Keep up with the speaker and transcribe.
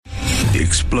The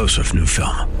explosive new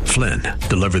film, Flynn,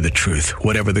 deliver the truth,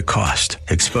 whatever the cost,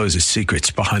 exposes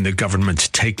secrets behind the government's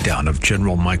takedown of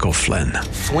General Michael Flynn.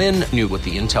 Flynn knew what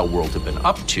the intel world had been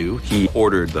up to. He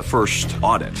ordered the first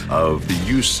audit of the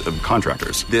use of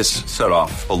contractors. This set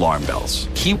off alarm bells.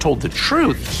 He told the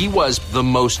truth. He was the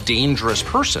most dangerous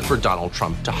person for Donald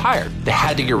Trump to hire. They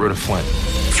had to get rid of Flynn.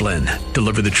 Flynn,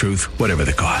 deliver the truth, whatever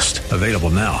the cost. Available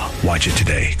now. Watch it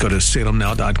today. Go to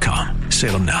salemnow.com.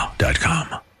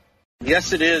 salemnow.com.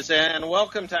 Yes, it is, and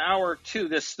welcome to Hour 2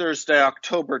 this Thursday,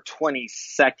 October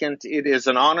 22nd. It is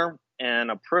an honor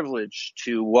and a privilege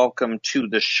to welcome to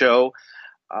the show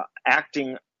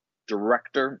Acting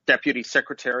Director, Deputy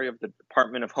Secretary of the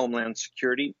Department of Homeland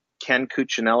Security, Ken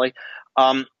Cuccinelli.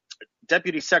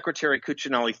 Deputy Secretary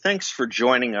Cuccinelli, thanks for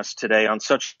joining us today on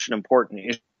such an important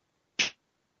issue.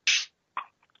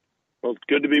 Well, it's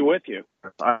good to be with you.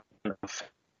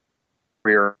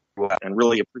 And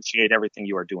really appreciate everything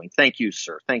you are doing. Thank you,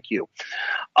 sir. Thank you.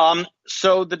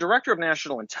 So the Director of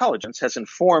National Intelligence has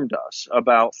informed us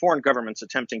about foreign governments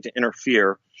attempting to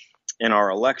interfere in our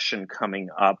election coming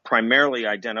up, primarily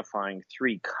identifying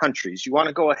 3 countries. You want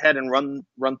to go ahead and run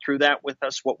through that with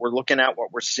us, what we're looking at,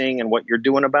 what we're seeing, and what you're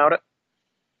doing about it?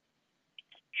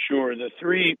 Sure. The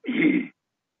 3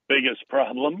 biggest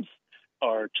problems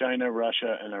are China,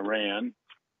 Russia, and Iran.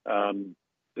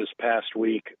 This past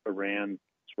week, Iran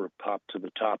sort of popped to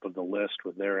the top of the list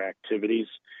with their activities.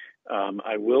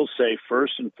 I will say,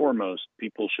 first and foremost,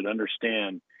 people should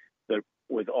understand that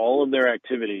with all of their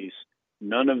activities,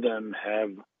 none of them have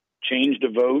changed a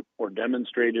vote or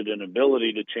demonstrated an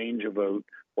ability to change a vote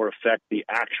or affect the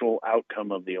actual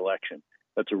outcome of the election.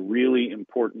 That's a really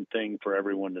important thing for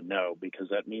everyone to know, because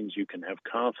that means you can have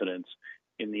confidence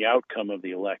in the outcome of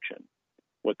the election.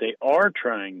 What they are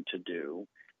trying to do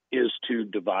is to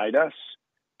divide us,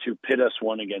 to pit us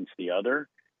one against the other.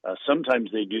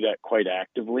 Sometimes they do that quite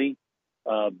actively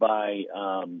by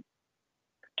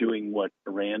doing what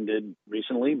Iran did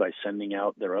recently, by sending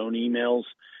out their own emails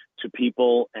to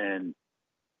people and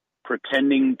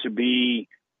pretending to be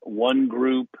one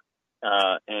group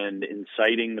and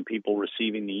inciting the people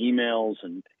receiving the emails.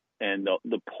 And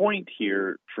the point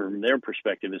here, from their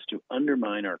perspective, is to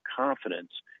undermine our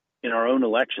confidence in our own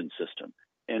election system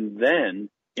and then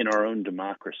in our own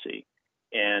democracy.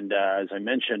 And as I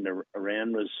mentioned,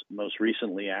 Iran was most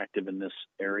recently active in this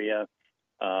area.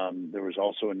 There was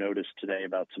also a notice today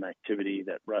about some activity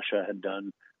that Russia had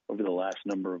done over the last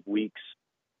number of weeks,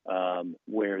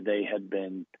 where they had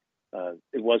been,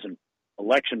 it wasn't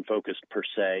election focused per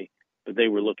se, but they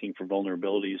were looking for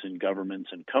vulnerabilities in governments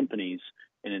and companies.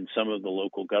 And in some of the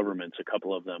local governments, a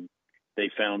couple of them, they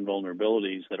found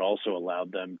vulnerabilities that also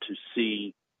allowed them to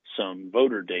see some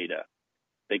voter data.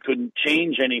 They couldn't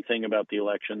change anything about the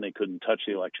election. They couldn't touch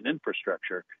the election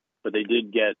infrastructure, but they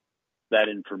did get that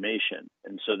information.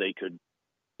 And so they could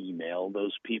email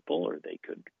those people, or they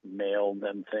could mail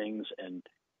them things and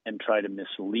try to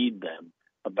mislead them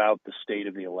about the state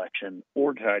of the election,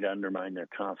 or try to undermine their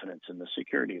confidence in the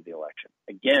security of the election.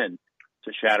 Again,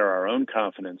 to shatter our own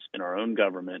confidence in our own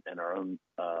government and our own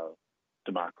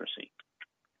democracy.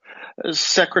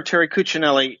 Secretary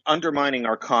Cuccinelli, undermining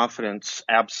our confidence,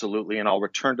 absolutely, and I'll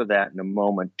return to that in a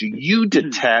moment. Do you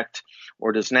detect,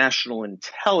 or does national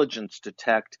intelligence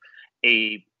detect,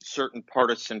 a certain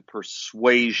partisan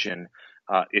persuasion,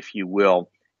 if you will,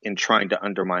 in trying to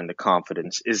undermine the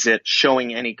confidence? Is it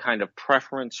showing any kind of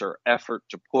preference or effort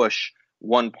to push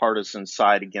one partisan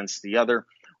side against the other,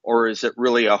 or is it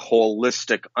really a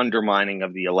holistic undermining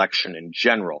of the election in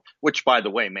general, which, by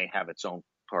the way, may have its own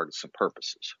partisan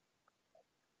purposes?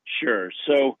 Sure.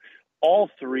 So all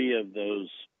 3 of those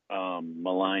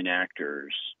malign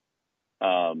actors,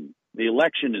 the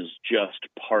election is just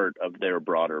part of their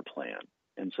broader plan.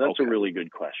 And so that's a really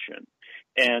good question.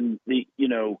 And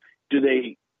do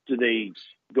they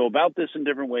go about this in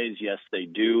different ways? Yes, they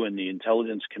do. And the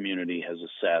intelligence community has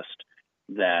assessed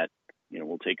that,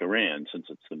 we'll take Iran since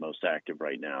it's the most active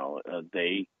right now.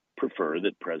 They prefer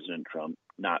that President Trump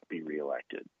not be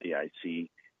reelected. The IC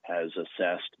has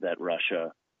assessed that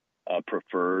Russia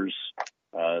prefers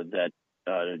that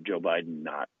Joe Biden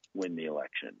not win the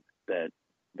election, that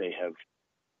they have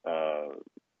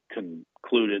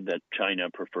concluded that China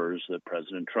prefers that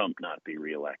President Trump not be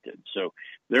reelected. So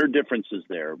there are differences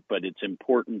there, but it's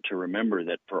important to remember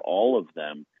that for all of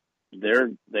them,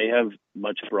 they have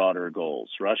much broader goals.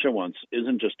 Russia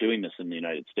isn't just doing this in the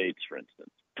United States, for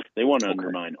instance. They want to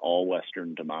undermine all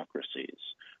Western democracies.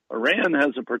 Iran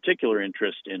has a particular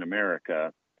interest in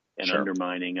America and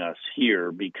undermining us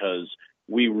here, because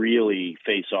we really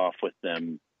face off with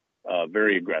them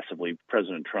very aggressively.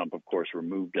 President Trump, of course,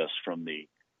 removed us from the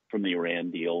from the Iran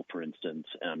deal, for instance.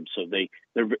 So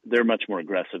they're much more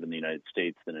aggressive in the United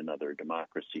States than in other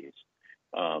democracies.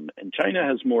 And China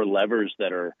has more levers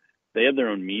they have their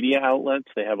own media outlets.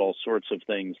 They have all sorts of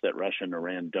things that Russia and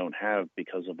Iran don't have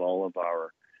because of all of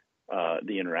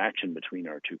the interaction between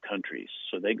our two countries.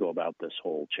 So they go about this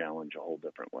whole challenge a whole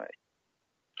different way.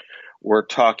 We're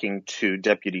talking to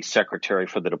Deputy Secretary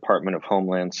for the Department of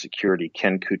Homeland Security,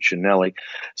 Ken Cuccinelli.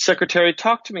 Secretary,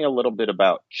 talk to me a little bit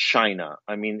about China.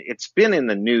 I mean, it's been in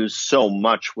the news so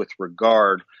much with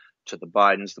regard to the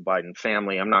Biden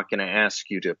family. I'm not going to ask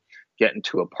you to get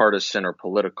into a partisan or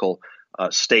political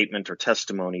statement or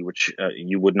testimony, which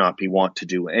you would not be want to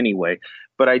do anyway.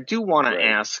 But I do want to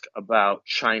ask about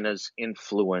China's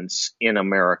influence in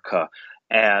America,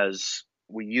 as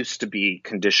we used to be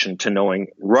conditioned to knowing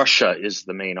Russia is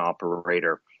the main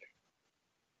operator.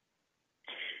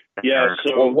 Yeah,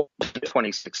 so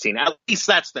 2016. At least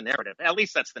that's the narrative.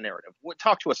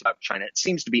 Talk to us about China. It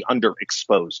seems to be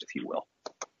underexposed, if you will.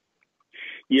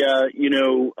 Yeah,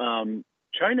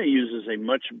 China uses a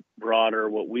much broader,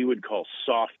 what we would call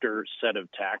softer set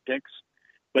of tactics,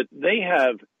 but they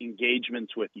have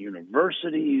engagements with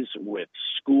universities, with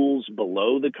schools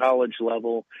below the college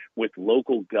level, with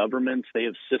local governments. They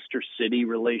have sister city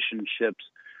relationships,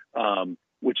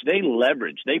 which they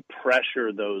leverage. They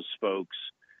pressure those folks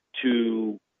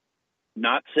to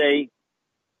not say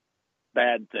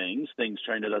bad things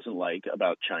China doesn't like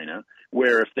about China,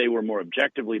 where if they were more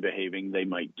objectively behaving, they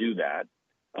might do that.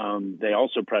 They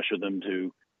also pressure them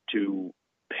to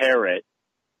parrot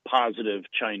positive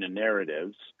China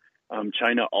narratives.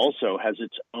 China also has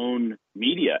its own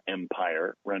media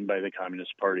empire run by the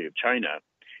Communist Party of China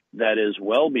that is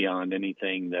well beyond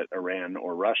anything that Iran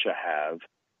or Russia have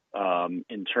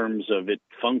in terms of it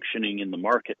functioning in the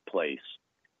marketplace.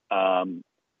 And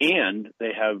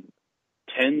they have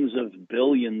tens of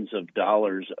billions of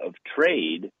dollars of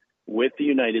trade with the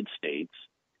United States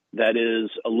that is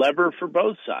a lever for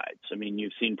both sides. I mean,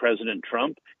 you've seen President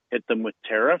Trump hit them with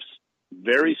tariffs,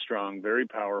 very strong, very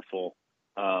powerful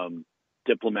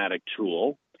diplomatic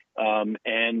tool.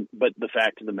 But the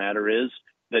fact of the matter is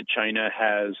that China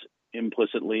has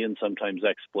implicitly and sometimes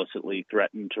explicitly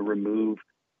threatened to remove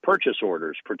purchase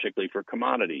orders, particularly for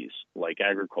commodities like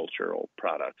agricultural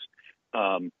products,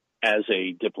 as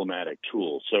a diplomatic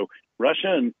tool. So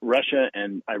Russia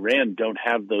and Iran don't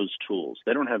have those tools.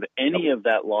 They don't have any of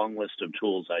that long list of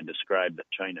tools I described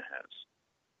that China has.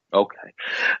 Okay.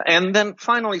 And then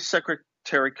finally,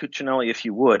 Secretary Cuccinelli, if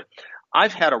you would,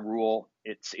 I've had a rule,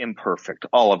 it's imperfect.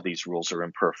 All of these rules are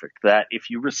imperfect, that if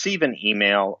you receive an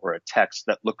email or a text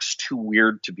that looks too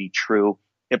weird to be true,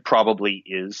 it probably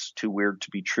is too weird to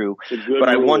be true. But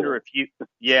I wonder if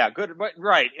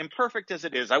right. Imperfect as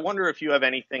it is, I wonder if you have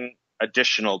anything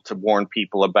additional to warn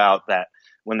people about that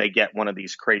when they get one of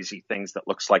these crazy things that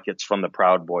looks like it's from the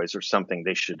Proud Boys or something,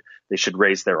 they should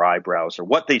raise their eyebrows, or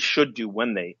what they should do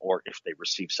when or if they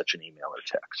receive such an email or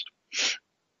text.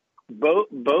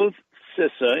 Both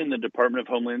CISA in the Department of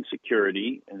Homeland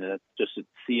Security, and that's just at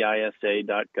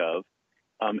CISA.gov,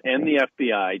 and the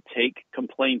FBI take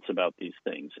complaints about these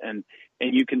things, and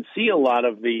you can see a lot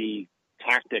of the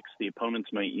tactics the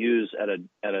opponents might use at a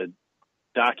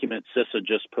document CISA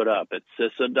just put up at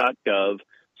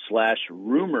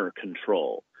CISA.gov/rumor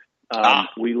control.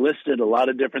 We listed a lot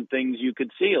of different things you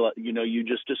could see. You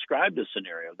just described a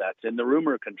scenario that's in the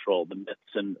rumor control, the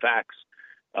myths and facts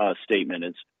statement.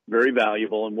 It's very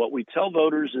valuable. And what we tell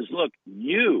voters is, look,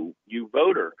 you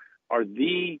voter, are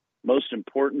the most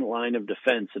important line of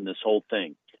defense in this whole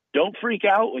thing. Don't freak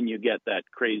out when you get that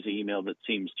crazy email that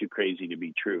seems too crazy to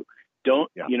be true.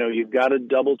 You've got to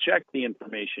double check the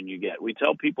information you get. We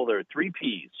tell people there are 3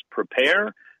 Ps.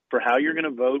 Prepare for how you're going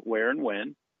to vote, where and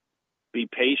when. Be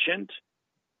patient,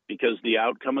 because the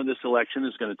outcome of this election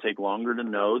is going to take longer to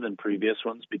know than previous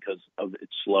ones because of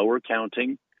its slower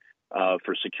counting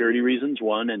for security reasons,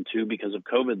 1, and 2, because of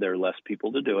COVID, there are less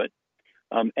people to do it.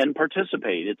 And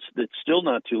participate. It's still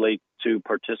not too late to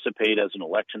participate as an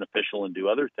election official and do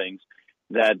other things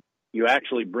that you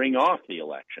actually bring off the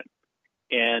election.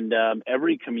 And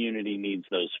every community needs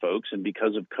those folks. And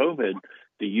because of COVID,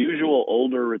 the usual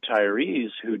older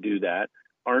retirees who do that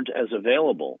aren't as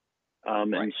available.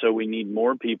 And so we need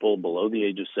more people below the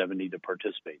age of 70 to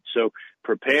participate. So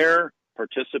prepare,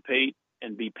 participate,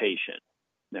 and be patient.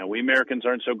 Now, we Americans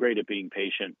aren't so great at being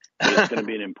patient. It's going to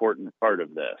be an important part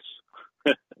of this.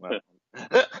 Well,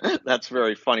 that's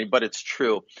very funny, but it's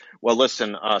true. Well,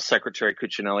 listen, Secretary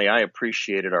Cuccinelli, I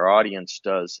appreciate it. Our audience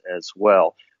does as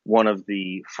well. one of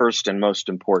the first and most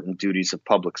important duties of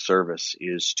public service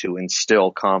is to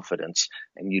instill confidence,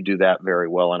 and you do that very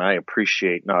well. And I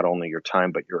appreciate not only your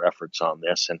time but your efforts on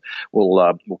this. And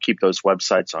we'll keep those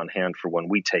websites on hand for when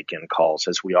we take in calls,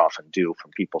 as we often do,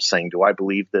 from people saying, "Do I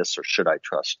believe this or should I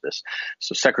trust this?"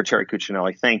 So, Secretary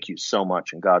Cuccinelli, thank you so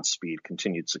much, and Godspeed,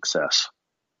 continued success.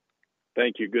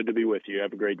 Thank you. Good to be with you.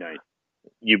 Have a great night.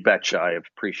 You betcha. I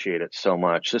appreciate it so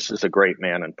much. This is a great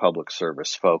man in public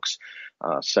service, folks.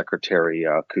 Secretary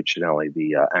Cuccinelli,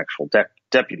 the actual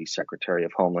Deputy Secretary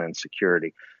of Homeland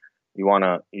Security. You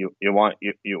want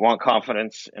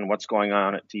confidence in what's going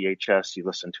on at DHS. You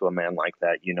listen to a man like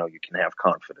that, you know you can have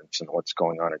confidence in what's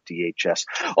going on at DHS.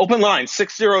 Open line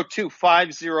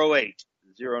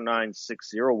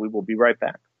 602-508-0960. We will be right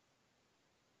back.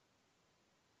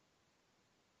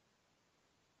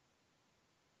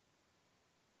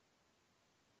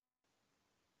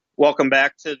 Welcome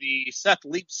back to the Seth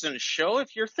Leibsohn Show.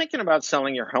 If you're thinking about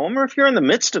selling your home, or if you're in the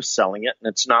midst of selling it and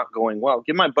it's not going well,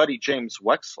 give my buddy James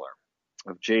Wexler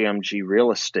of JMG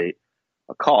Real Estate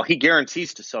a call. He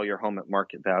guarantees to sell your home at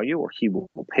market value, or he will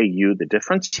pay you the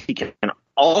difference. He can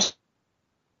also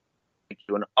make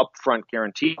you an upfront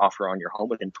guarantee offer on your home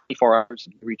within 24 hours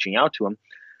of reaching out to him,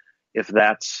 if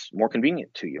that's more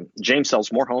convenient to you. James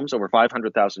sells more homes over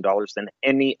 $500,000 than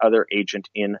any other agent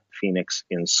in Phoenix,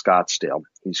 in Scottsdale.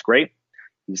 He's great.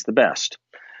 He's the best.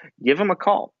 Give him a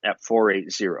call at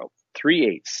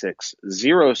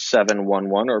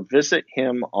 480-386-0711 or visit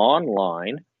him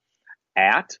online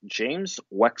at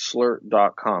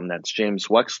jameswexler.com. That's James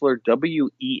Wexler,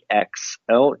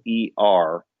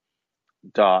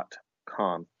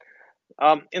 WEXLER.com.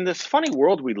 In this funny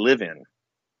world we live in,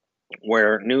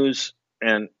 where news,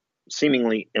 and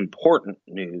seemingly important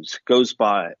news, goes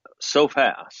by so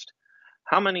fast,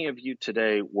 how many of you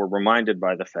today were reminded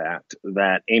by the fact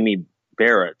that Amy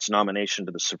Barrett's nomination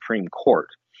to the Supreme Court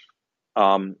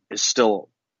is still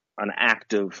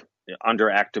under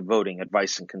active voting,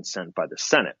 advice and consent by the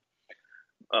Senate?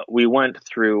 We went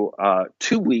through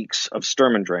 2 weeks of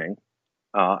Sturm und Drang,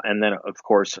 and then, of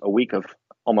course,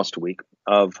 almost a week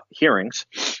of hearings.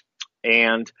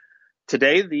 And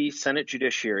today, the Senate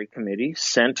Judiciary Committee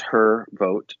sent her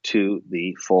vote to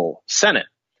the full Senate.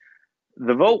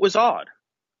 The vote was odd.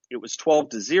 It was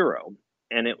 12-0,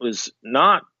 and it was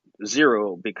not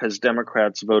 0 because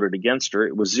Democrats voted against her.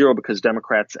 It was 0 because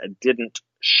Democrats didn't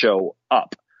show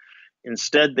up.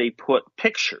 Instead, they put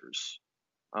pictures.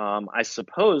 I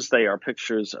suppose they are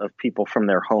pictures of people from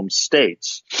their home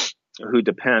states who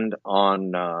depend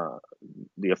on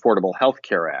the Affordable Health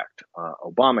Care Act,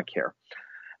 Obamacare.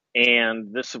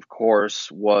 And this, of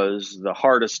course, was the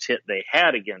hardest hit they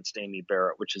had against Amy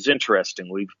Barrett, which is interesting.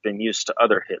 We've been used to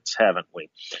other hits, haven't we?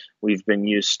 We've been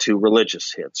used to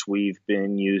religious hits. We've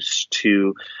been used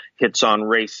to hits on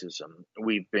racism.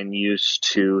 We've been used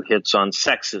to hits on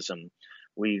sexism.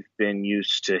 We've been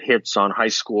used to hits on high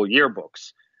school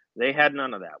yearbooks. They had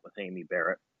none of that with Amy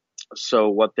Barrett. So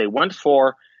what they went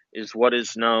for is what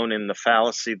is known in the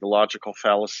logical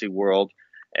fallacy world,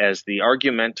 as the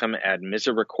argumentum ad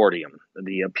misericordiam,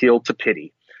 the appeal to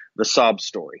pity, the sob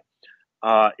story.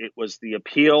 It was the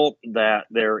appeal that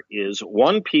there is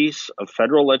one piece of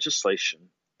federal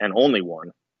legislation, and only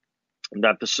one,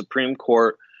 that the Supreme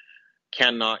Court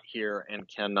cannot hear and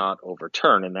cannot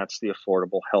overturn, and that's the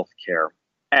Affordable Health Care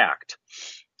Act.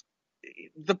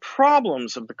 The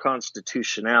problems of the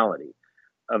constitutionality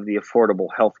of the Affordable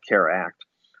Health Care Act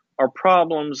are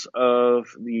problems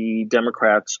of the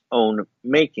Democrats' own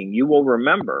making. You will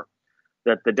remember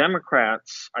that the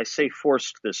Democrats, I say,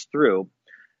 forced this through,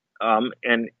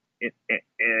 and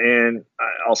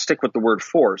I'll stick with the word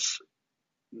force,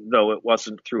 though it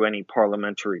wasn't through any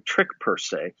parliamentary trick per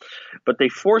se, but they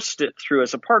forced it through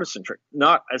as a partisan trick.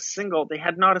 They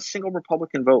had not a single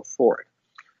Republican vote for it.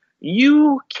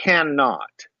 You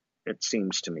cannot, it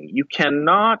seems to me, you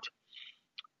cannot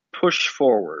push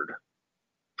forward,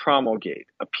 promulgate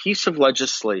a piece of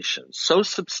legislation so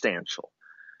substantial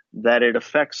that it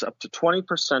affects up to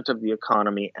 20% of the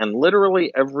economy and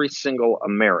literally every single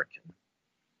American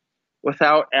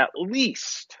without at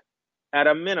least, at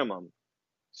a minimum,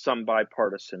 some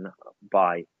bipartisan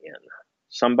buy-in.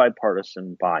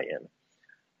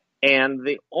 And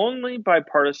the only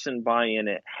bipartisan buy-in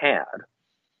it had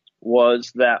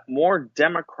was that more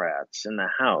Democrats in the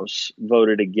House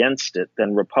voted against it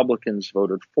than Republicans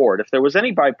voted for it. If there was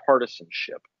any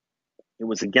bipartisanship, it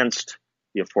was against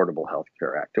the Affordable Health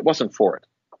Care Act. It wasn't for it.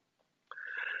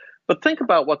 But think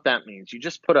about what that means. You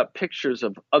just put up pictures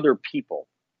of other people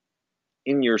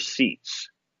in your seats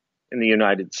in the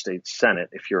United States Senate,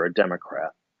 if you're a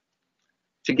Democrat,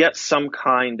 to get some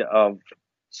kind of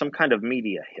some kind of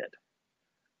media hit,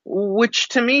 which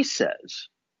to me says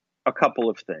a couple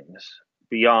of things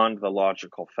beyond the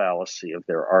logical fallacy of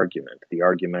their argument, the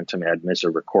argumentum ad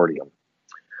misericordiam.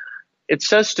 It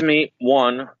says to me,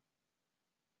 one,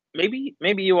 maybe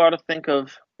you ought to think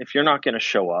of, if you're not going to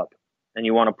show up and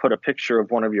you want to put a picture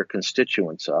of one of your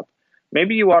constituents up,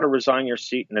 maybe you ought to resign your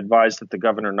seat and advise that the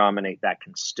governor nominate that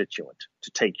constituent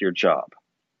to take your job.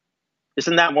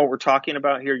 Isn't that what we're talking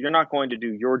about here? You're not going to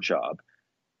do your job.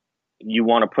 You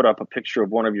want to put up a picture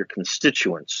of one of your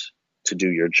constituents to do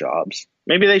your jobs.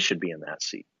 Maybe they should be in that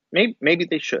seat. Maybe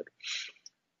they should.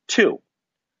 Two,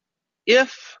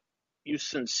 if you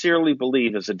sincerely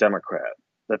believe as a Democrat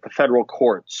that the federal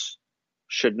courts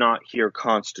should not hear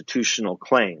constitutional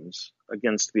claims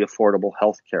against the Affordable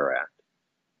Health Care Act,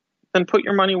 then put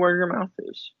your money where your mouth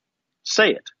is.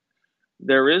 Say it.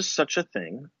 There is such a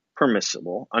thing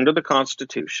permissible under the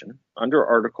Constitution, under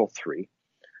Article 3,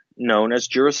 known as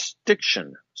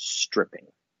jurisdiction stripping.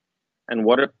 And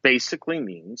what it basically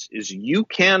means is you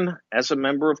can, as a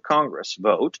member of Congress,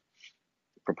 vote,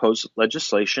 propose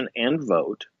legislation and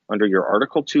vote under your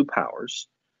Article 2 powers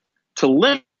to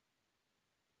limit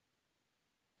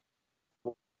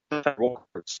the federal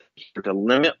courts, to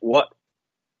limit what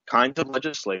kinds of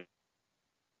legislation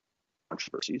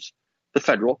controversies the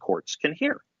federal courts can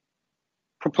hear.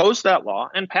 Propose that law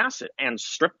and pass it and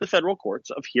strip the federal courts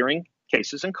of hearing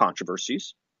cases and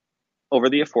controversies over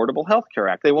the Affordable Health Care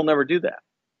Act. They will never do that.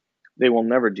 They will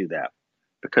never do that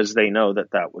because they know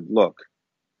that that would look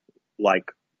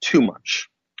like too much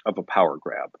of a power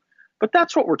grab. But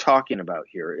that's what we're talking about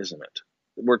here, isn't it?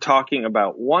 We're talking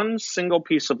about one single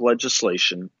piece of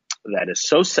legislation that is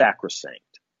so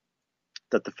sacrosanct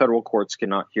that the federal courts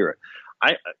cannot hear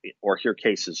it, or hear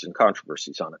cases and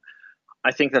controversies on it.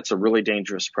 I think that's a really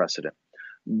dangerous precedent.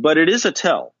 But it is a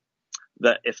tell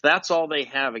that if that's all they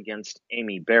have against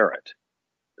Amy Barrett,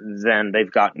 then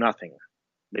they've got nothing.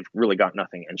 They've really got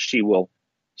nothing, and she will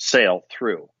sail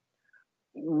through.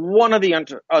 One of the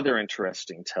other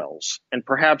interesting tells, and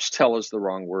perhaps tell is the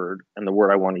wrong word, and the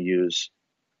word I want to use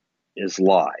is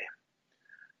lie.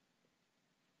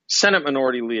 Senate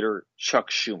Minority Leader Chuck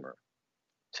Schumer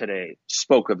today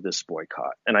spoke of this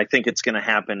boycott, and I think it's going to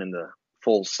happen in the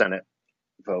full Senate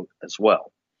vote as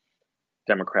well.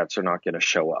 Democrats are not going to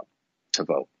show up to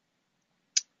vote.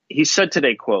 He said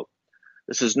today, quote,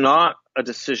 "This is not a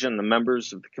decision the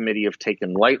members of the committee have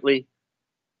taken lightly,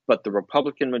 but the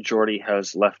Republican majority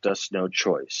has left us no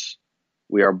choice.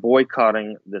 We are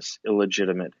boycotting this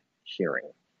illegitimate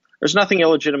hearing." There's nothing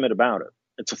illegitimate about it.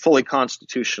 It's a fully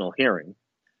constitutional hearing.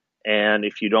 And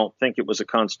if you don't think it was a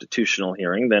constitutional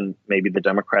hearing, then maybe the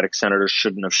Democratic senators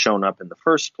shouldn't have shown up in the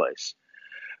first place.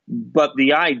 But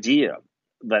the idea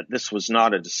that this was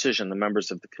not a decision the members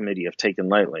of the committee have taken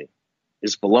lightly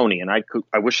is baloney. And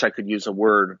I wish I could use a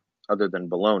word other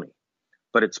than baloney,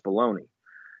 but it's baloney.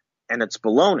 And it's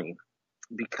baloney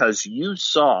because you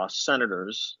saw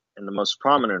senators, and the most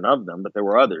prominent of them, but there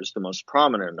were others, the most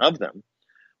prominent of them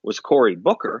was Cory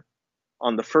Booker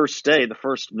on the first day, the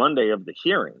first Monday of the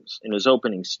hearings, in his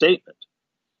opening statement,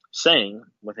 saying,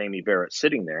 with Amy Barrett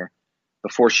sitting there,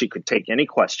 before she could take any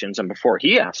questions and before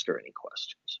he asked her any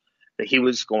questions, that he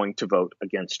was going to vote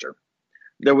against her.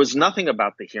 There was nothing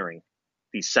about the hearing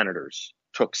these senators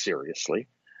took seriously,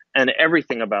 and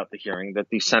everything about the hearing that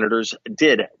these senators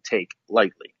did take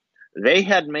lightly. They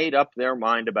had made up their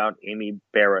mind about Amy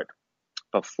Barrett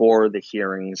before the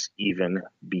hearings even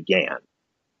began.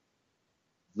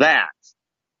 That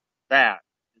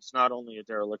is not only a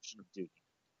dereliction of duty,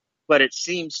 but it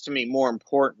seems to me, more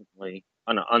importantly,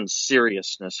 an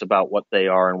unseriousness about what they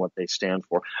are and what they stand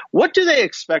for. What do they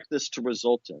expect this to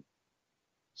result in?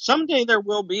 Someday there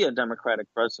will be a Democratic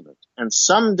president, and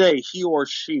someday he or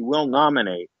she will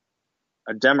nominate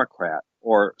a Democrat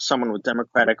or someone with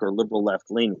Democratic or liberal left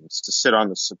leanings to sit on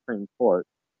the Supreme Court.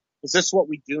 Is this what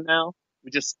we do now?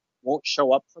 We just won't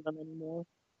show up for them anymore?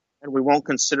 And we won't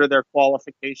consider their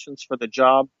qualifications for the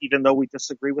job, even though we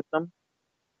disagree with them?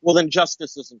 Well, then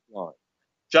justice isn't blind.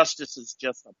 Justice is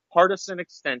just a partisan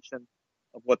extension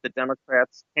of what the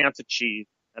Democrats can't achieve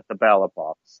at the ballot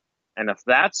box. And if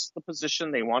that's the position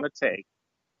they want to take,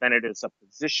 then it is a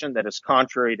position that is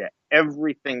contrary to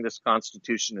everything this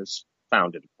Constitution is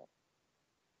founded upon.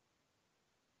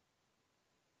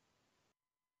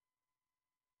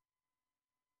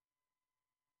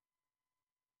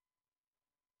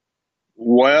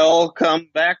 Welcome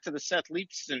back to the Seth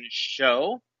Leibsohn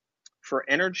Show. For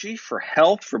energy, for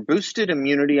health, for boosted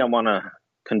immunity, I want to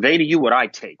convey to you what I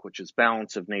take, which is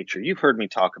balance of nature. You've heard me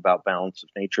talk about balance of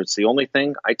nature. It's the only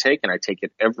thing I take, and I take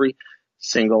it every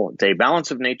Single day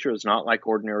balance of nature is not like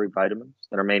ordinary vitamins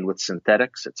that are made with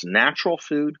synthetics. It's natural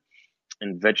food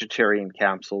in vegetarian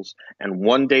capsules, and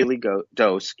one daily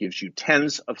dose gives you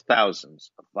tens of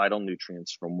thousands of vital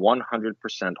nutrients from 100%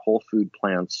 whole food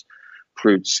plants,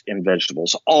 fruits, and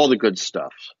vegetables. All the good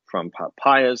stuff, from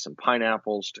papayas and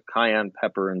pineapples to cayenne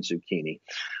pepper and zucchini.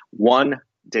 One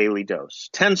daily dose,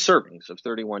 10 servings of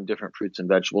 31 different fruits and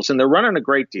vegetables. And they're running a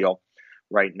great deal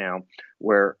right now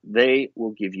where they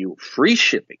will give you free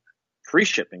shipping,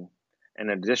 an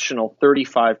additional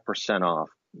 35% off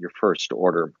your first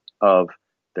order of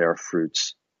their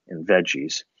fruits and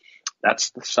veggies.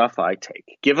 That's the stuff I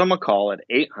take. Give them a call at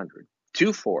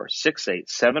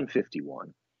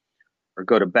 800-246-8751 or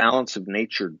go to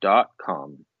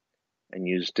balanceofnature.com and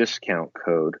use discount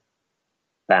code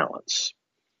BALANCE.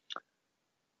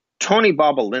 Tony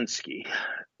Bobulinski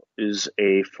is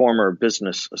a former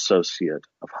business associate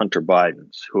of Hunter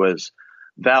Biden's who has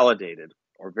validated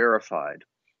or verified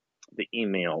the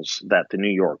emails that the New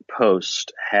York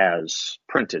Post has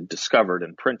discovered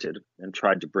and printed, and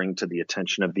tried to bring to the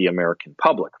attention of the American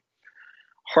public.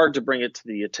 Hard to bring it to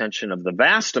the attention of the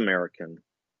vast American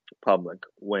public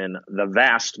when the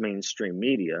vast mainstream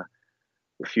media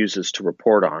refuses to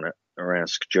report on it or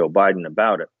ask Joe Biden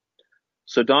about it.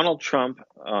 So Donald Trump,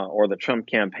 or the Trump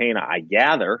campaign, I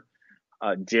gather,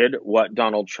 did what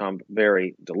Donald Trump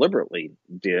very deliberately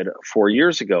did 4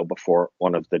 years ago before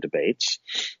one of the debates.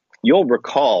 You'll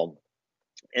recall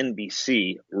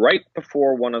NBC, right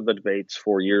before one of the debates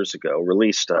 4 years ago,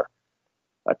 released a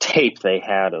tape they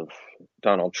had of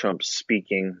Donald Trump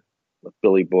speaking with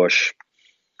Billy Bush.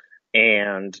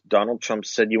 And Donald Trump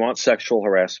said, "You want sexual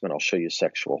harassment? I'll show you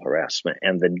sexual harassment."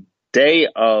 And the day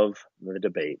of the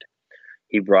debate,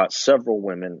 he brought several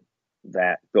women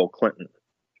that Bill Clinton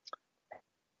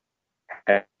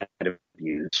had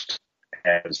abused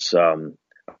as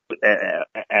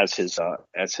his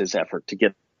effort to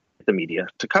get the media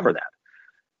to cover that.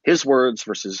 His words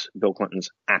versus Bill Clinton's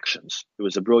actions. It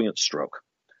was a brilliant stroke.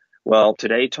 Well,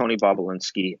 today Tony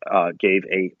Bobulinski held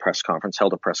a press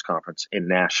conference in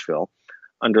Nashville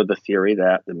under the theory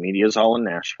that the media is all in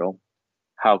Nashville.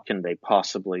 How can they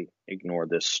possibly ignore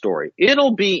this story?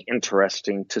 It'll be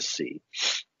interesting to see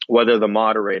whether the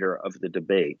moderator of the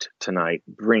debate tonight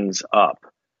brings up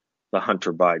the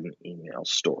Hunter Biden email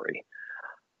story.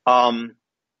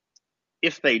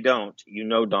 If they don't,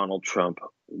 Donald Trump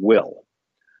will.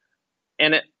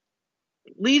 And it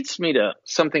leads me to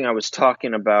something I was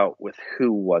talking about with,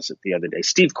 who was it the other day?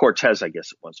 Steve Cortez, I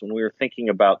guess it was, when we were thinking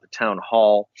about the town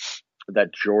hall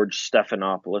that George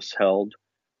Stephanopoulos held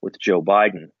with Joe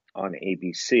Biden on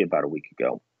ABC about a week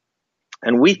ago.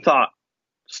 And we thought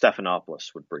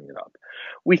Stephanopoulos would bring it up.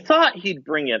 We thought he'd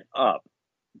bring it up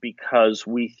because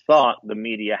we thought the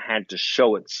media had to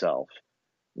show itself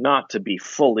not to be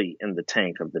fully in the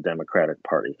tank of the Democratic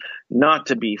Party, not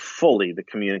to be fully the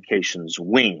communications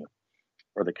wing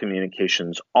or the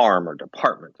communications arm or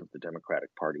department of the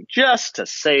Democratic Party, just to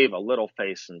save a little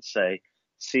face and say,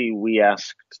 see, we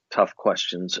asked tough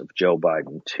questions of Joe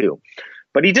Biden too.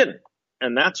 But he didn't.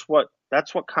 And that's what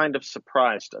kind of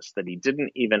surprised us, that he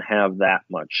didn't even have that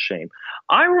much shame.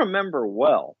 I remember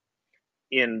well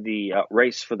in the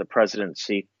race for the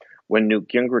presidency when Newt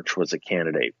Gingrich was a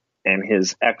candidate and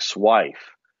his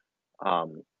ex-wife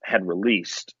had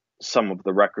released some of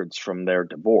the records from their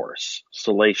divorce,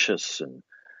 salacious and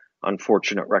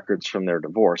unfortunate records from their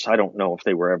divorce. I don't know if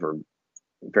they were ever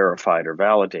verified or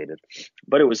validated,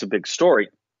 but it was a big story.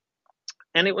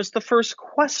 And it was the first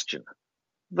question,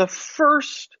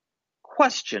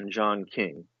 John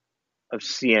King of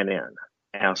CNN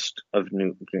asked of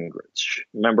Newt Gingrich.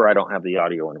 Remember, I don't have the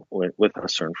audio with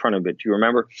us or in front of it. Do you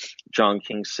remember? John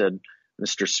King said,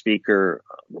 "Mr. Speaker,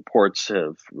 reports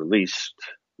have released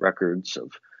records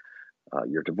of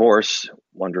your divorce.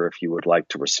 Wonder if you would like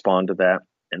to respond to that."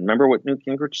 And remember what Newt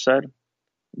Gingrich said?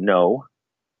 "No."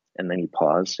 And then he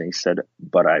paused and he said,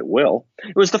 "But I will."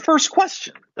 It was the first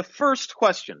question.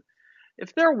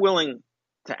 If they're willing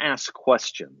to ask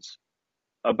questions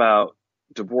about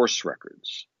divorce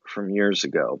records from years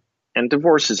ago, and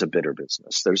divorce is a bitter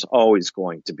business. There's always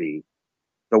going to be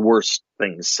the worst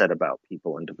things said about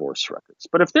people in divorce records.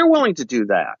 But if they're willing to do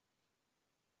that,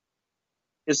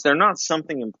 is there not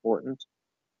something important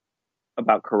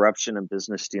about corruption and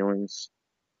business dealings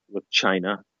with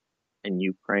China and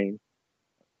Ukraine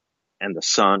and the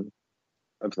son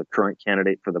of the current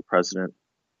candidate for the president,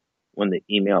 when the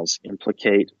emails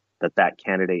implicate that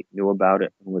candidate knew about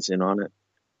it and was in on it?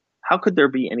 How could there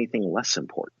be anything less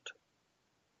important?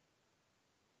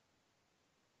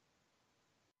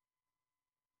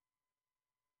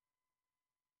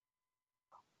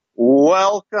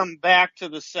 Welcome back to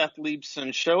the Seth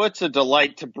Leibsohn Show. It's a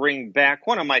delight to bring back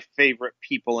one of my favorite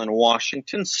people in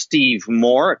Washington, Steve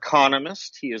Moore,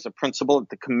 economist. He is a principal at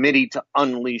the Committee to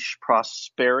Unleash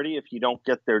Prosperity. If you don't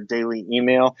get their daily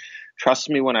email, trust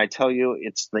me when I tell you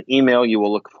it's the email you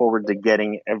will look forward to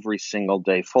getting every single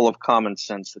day, full of common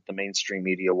sense that the mainstream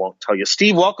media won't tell you.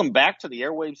 Steve, welcome back to the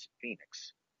airwaves of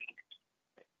Phoenix.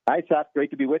 Hi, Seth.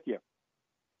 Great to be with you.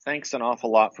 Thanks an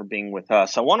awful lot for being with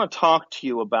us. I want to talk to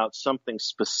you about something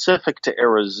specific to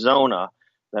Arizona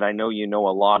that I know you know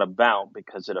a lot about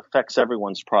because it affects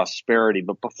everyone's prosperity.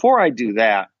 But before I do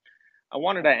that, I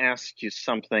wanted to ask you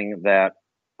something that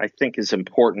I think is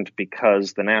important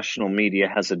because the national media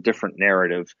has a different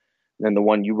narrative than the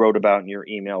one you wrote about in your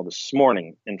email this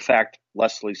morning. In fact,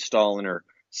 Lesley Stahl, in her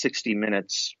 60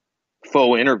 Minutes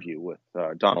faux interview with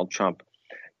Donald Trump,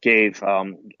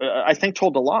 I think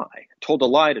told a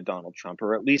lie to Donald Trump,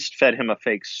 or at least fed him a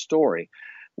fake story,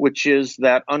 which is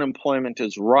that unemployment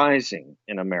is rising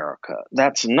in America.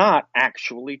 That's not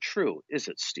actually true, is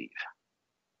it, Steve?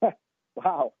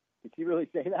 Wow. Did she really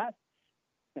say that?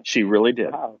 She really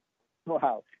did.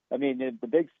 Wow. I mean, the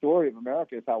big story of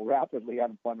America is how rapidly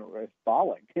unemployment is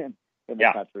falling in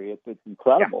the country. It's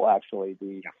incredible, actually.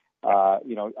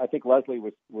 I think Lesley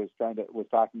was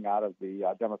talking out of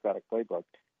the Democratic playbook.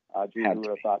 Gee, who would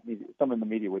have thought some in the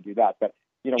media would do that? But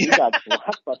we got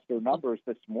blockbuster numbers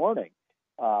this morning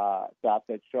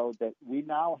that showed that we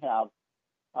now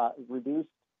have reduced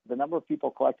the number of people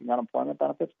collecting unemployment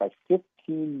benefits by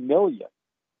 15 million.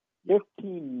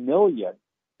 15 million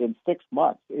in 6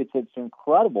 months. It's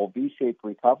incredible V-shaped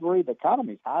recovery. The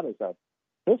economy's hot as a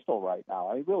pistol right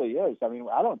now. It really is. I mean,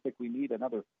 I don't think we need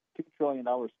another $2 trillion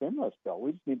stimulus bill.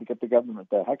 We just need to get the government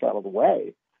the heck out of the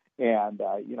way. And,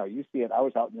 you see it. I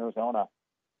was out in Arizona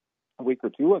a week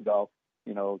or two ago,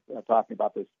 talking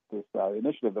about this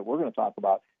initiative that we're going to talk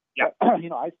about. Yeah.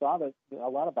 I saw that a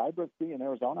lot of vibrancy in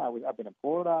Arizona. I've been in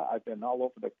Florida. I've been all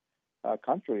over the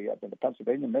country. I've been to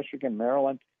Pennsylvania, Michigan,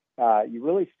 Maryland. You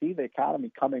really see the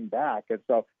economy coming back. And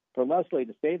so for Lesley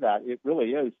to say that, it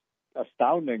really is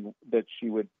astounding that she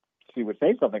would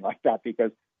say something like that,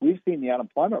 because we've seen the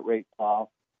unemployment rate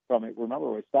fall from it.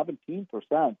 Remember, it was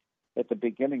 17% at the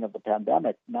beginning of the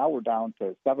pandemic. Now we're down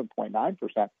to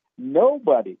 7.9%.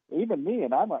 Nobody, even me,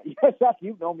 and Seth,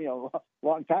 you've known me a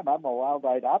long time. I'm a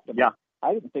wild-eyed optimist. Yeah.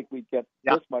 I didn't think we'd get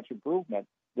this much improvement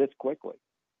this quickly.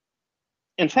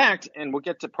 In fact, and we'll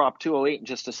get to Prop 208 in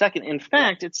just a second. In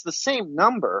fact, it's the same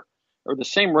number or the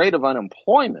same rate of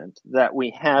unemployment that we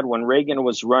had when Reagan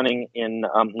was running in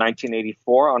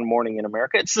 1984 on Morning in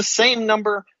America. It's the same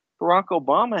number Barack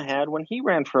Obama had when he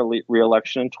ran for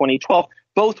re-election in 2012,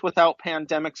 both without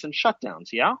pandemics and shutdowns.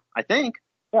 Yeah, I think.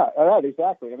 Yeah, right,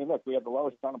 exactly. I mean, look, we have the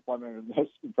lowest unemployment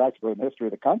practically in the history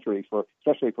of the country,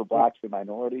 especially for blacks and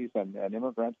minorities and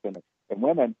immigrants and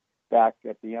women. Back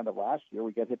at the end of last year,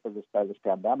 we get hit by this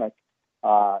pandemic,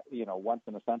 once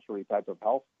in a century type of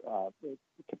health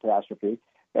catastrophe.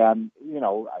 And,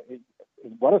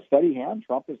 what a steady hand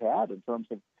Trump has had in terms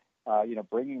of,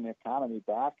 bringing the economy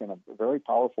back in a very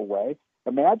powerful way.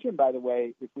 Imagine, by the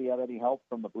way, if we had any help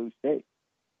from the blue states,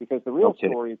 because the real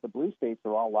story is the blue states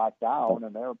are all locked down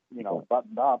and they're,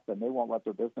 buttoned up, and they won't let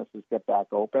their businesses get back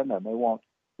open, and they won't,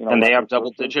 and they have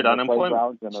double-digit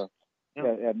unemployment.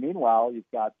 And meanwhile, you've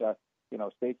got,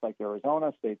 states like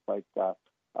Arizona, states like,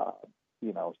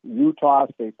 Utah,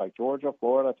 states like Georgia,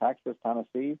 Florida, Texas,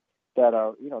 Tennessee, that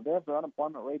are, they have their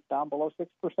unemployment rates down below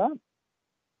 6%.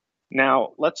 Now,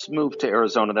 let's move to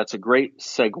Arizona. That's a great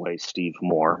segue, Steve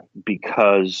Moore,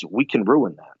 because we can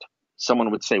ruin that.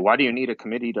 Someone would say, why do you need a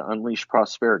committee to unleash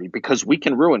prosperity? Because we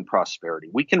can ruin prosperity.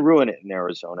 We can ruin it in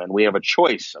Arizona, and we have a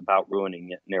choice about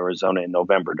ruining it in Arizona in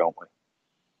November, don't we?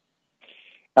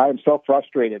 I'm so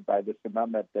frustrated by this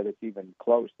amendment that it's even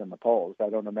close in the polls. I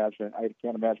can't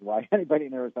imagine why anybody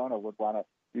in Arizona would want to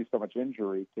do so much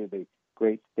injury to the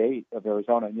great state of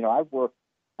Arizona. I've worked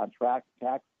on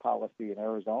tax policy in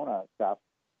Arizona stuff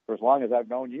for as long as I've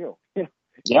known you.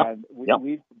 And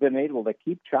we've been able to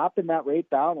keep chopping that rate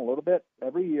down a little bit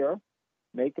every year,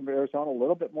 make Arizona a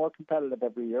little bit more competitive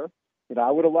every year.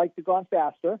 I would have liked to gone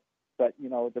faster, but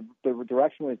the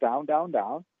direction was down, down,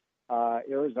 down.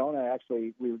 Arizona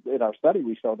actually, in our study,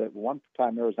 we showed that one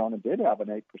time Arizona did have an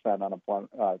 8%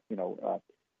 unemployment,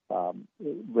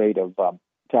 rate of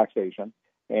taxation,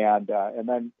 and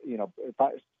then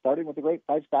starting with the Great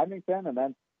Pipes Symington, and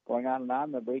then going on,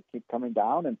 the rate keep coming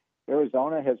down. And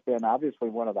Arizona has been obviously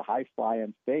one of the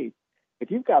high-flying states. If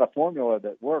you've got a formula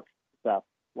that works, Seth,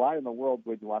 why in the world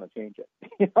would you want to change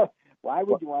it? Why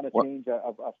would you want to change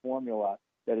a formula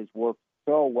that has worked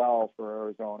so well for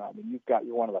Arizona? I mean,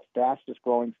 you're one of the fastest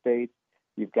growing states.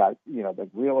 You've got, the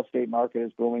real estate market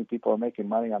is booming. People are making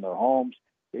money on their homes.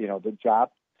 The job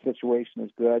situation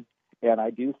is good. And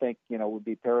I do think, it would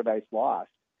be paradise lost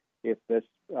if this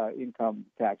income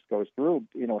tax goes through.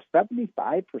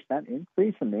 75%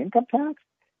 increase in the income tax.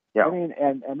 Yeah. I mean,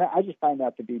 and I just find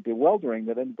that to be bewildering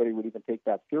that anybody would even take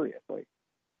that seriously.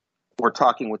 We're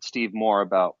talking with Steve Moore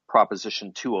about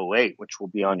Proposition 208, which will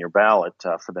be on your ballot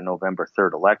for the November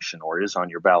 3rd election, or is on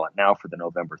your ballot now for the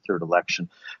November 3rd election,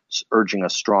 urging a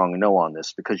strong no on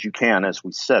this because you can, as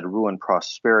we said, ruin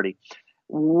prosperity.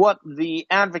 What the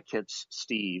advocates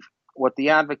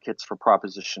for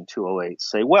Proposition 208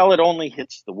 say, well, it only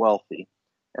hits the wealthy.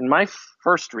 And my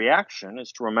first reaction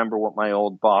is to remember what my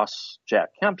old boss, Jack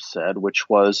Kemp, said, which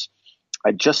was,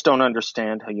 I just don't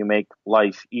understand how you make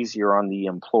life easier on the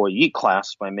employee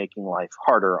class by making life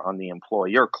harder on the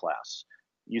employer class.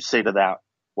 You say to that,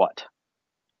 what?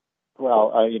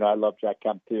 Well, I love Jack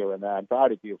Kemp too, and I'm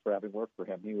proud of you for having worked for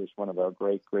him. He was one of our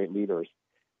great, great leaders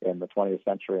in the 20th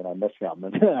century, and I miss him,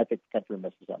 and I think the country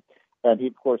misses him. And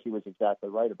of course, he was exactly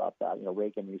right about that.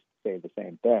 Reagan used to say the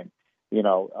same thing.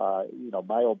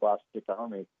 My old boss, Dick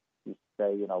Armey, used to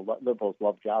say, liberals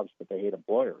love jobs, but they hate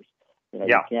employers. You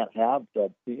can't have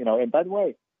that. And by the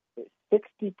way,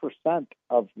 60%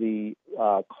 of the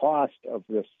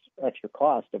extra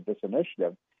cost of this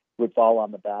initiative would fall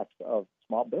on the backs of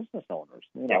small business owners.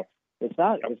 It's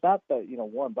not the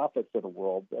Warren Buffett's of the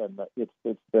world, and it's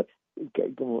the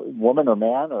woman or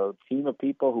man or team of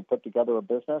people who put together a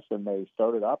business and they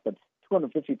start it up, and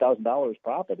 $250,000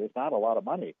 profit is not a lot of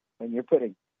money, and you're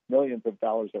putting millions of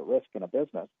dollars at risk in a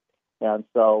business. And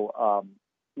so,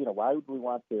 why would we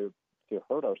want to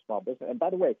hurt our small business? And by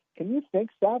the way, can you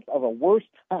think, Seth, of a worse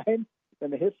time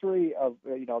in the history of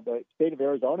the state of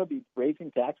Arizona be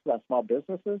raising taxes on small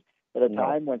businesses at a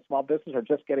time when small businesses are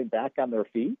just getting back on their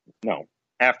feet? No.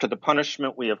 After the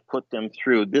punishment we have put them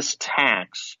through, this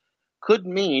tax could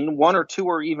mean one or two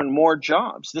or even more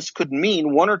jobs. This could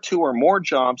mean one or two or more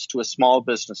jobs to a small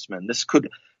businessman. This could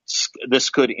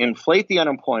inflate the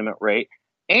unemployment rate.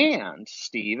 And,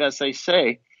 Steve, as they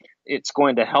say, it's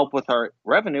going to help with our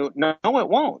revenue. No, it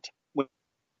won't. You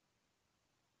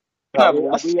have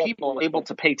less people able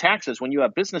to pay taxes. When you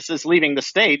have businesses leaving the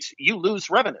states, you lose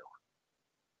revenue.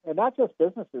 And not just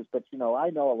businesses, but, I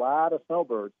know a lot of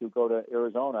snowbirds who go to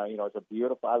Arizona.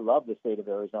 I love the state of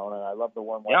Arizona. I love the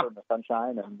warm weather and the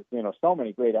sunshine and, so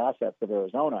many great assets of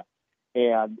Arizona.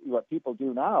 And what people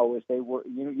do now is they work,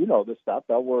 this stuff,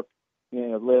 they'll work,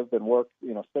 live and work,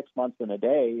 6 months in a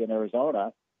day in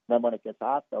Arizona. Then when it gets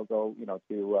hot, they'll go,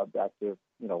 back to,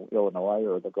 Illinois,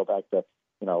 or they'll go back to,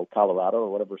 Colorado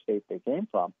or whatever state they came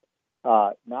from.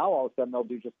 Now all of a sudden they'll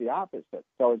do just the opposite.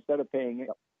 So instead of paying,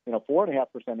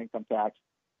 4.5% income tax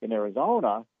in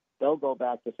Arizona, they'll go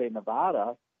back to, say,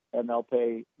 Nevada, and they'll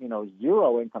pay,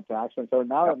 0 income tax. And so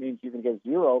now it means you can get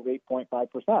 0 of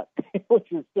 8.5%,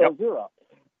 which is still 0.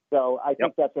 So I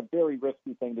think that's a very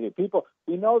risky thing to do.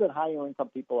 We know that higher income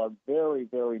people are very,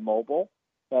 very mobile,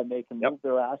 and they can move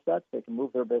their assets, they can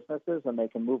move their businesses, and they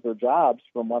can move their jobs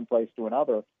from one place to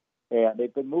another. And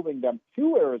they've been moving them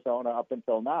to Arizona up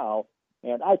until now.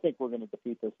 And I think we're going to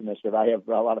defeat this initiative. I have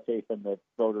a lot of faith in the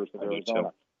voters of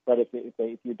Arizona. But if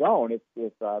you don't, if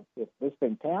this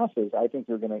thing passes, I think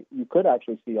you could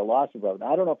actually see a loss of revenue.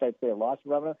 I don't know if I'd say a loss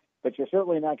of revenue, but you're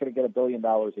certainly not going to get $1 billion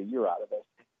a year out of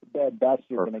this. At best,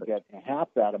 you're going to get half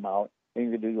that amount, and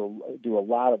you're going to do a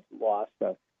lot of loss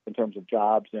in terms of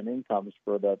jobs and incomes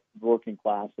for the working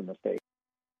class in the state.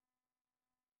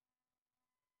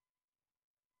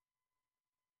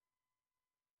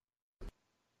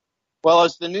 Well,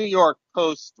 as the New York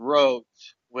Post wrote,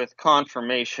 with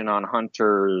confirmation on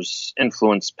Hunter's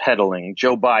influence peddling,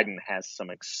 Joe Biden has some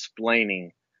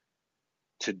explaining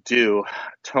to do.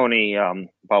 Tony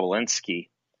Bobulinski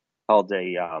held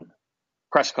a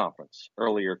press conference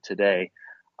earlier today.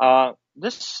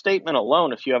 This statement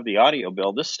alone, if you have the audio,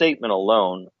 Bill, this statement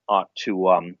alone ought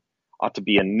to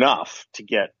be enough to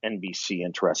get NBC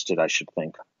interested, I should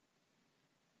think.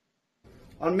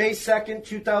 On May 2nd,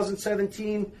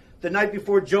 2017, the night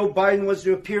before Joe Biden was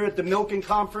to appear at the Milken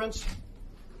Conference,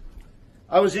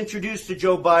 I was introduced to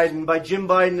Joe Biden by Jim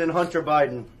Biden and Hunter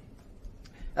Biden.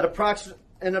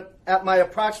 At my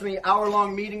approximately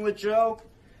hour-long meeting with Joe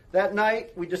that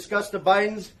night, we discussed the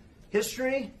Biden's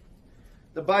history,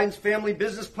 the Biden's family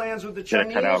business plans with the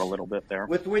Chinese, cut out a little bit there,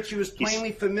 with which he was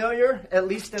plainly familiar, at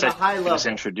least at a high level. He was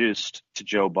introduced to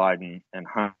Joe Biden and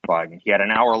Hunter Biden. He had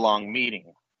an hour-long meeting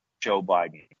with Joe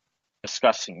Biden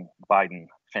discussing Biden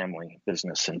family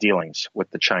business and dealings with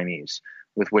the Chinese,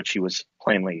 with which he was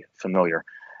plainly familiar.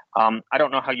 I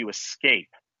don't know how you escape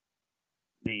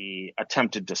the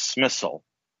attempted dismissal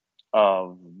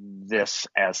of this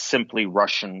as simply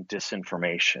Russian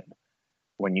disinformation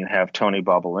when you have Tony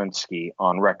Bobulinski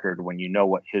on record, when you know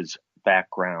what his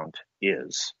background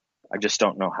is. I just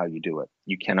don't know how you do it.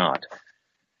 You cannot.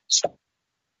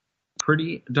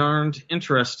 Pretty darned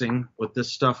interesting with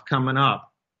this stuff coming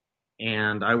up.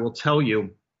 And I will tell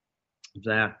you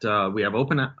that we have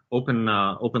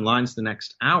open lines the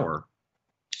next hour.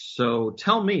 So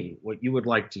tell me what you would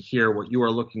like to hear, what you are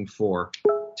looking for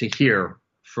to hear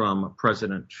from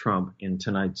President Trump in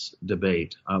tonight's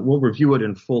debate. We'll review it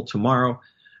in full tomorrow,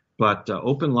 but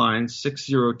open lines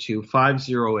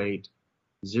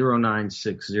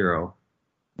 602-508-0960.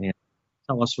 And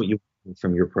tell us what you want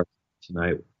from your president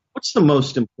tonight. What's the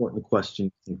most important question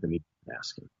you think the media is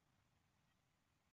asking?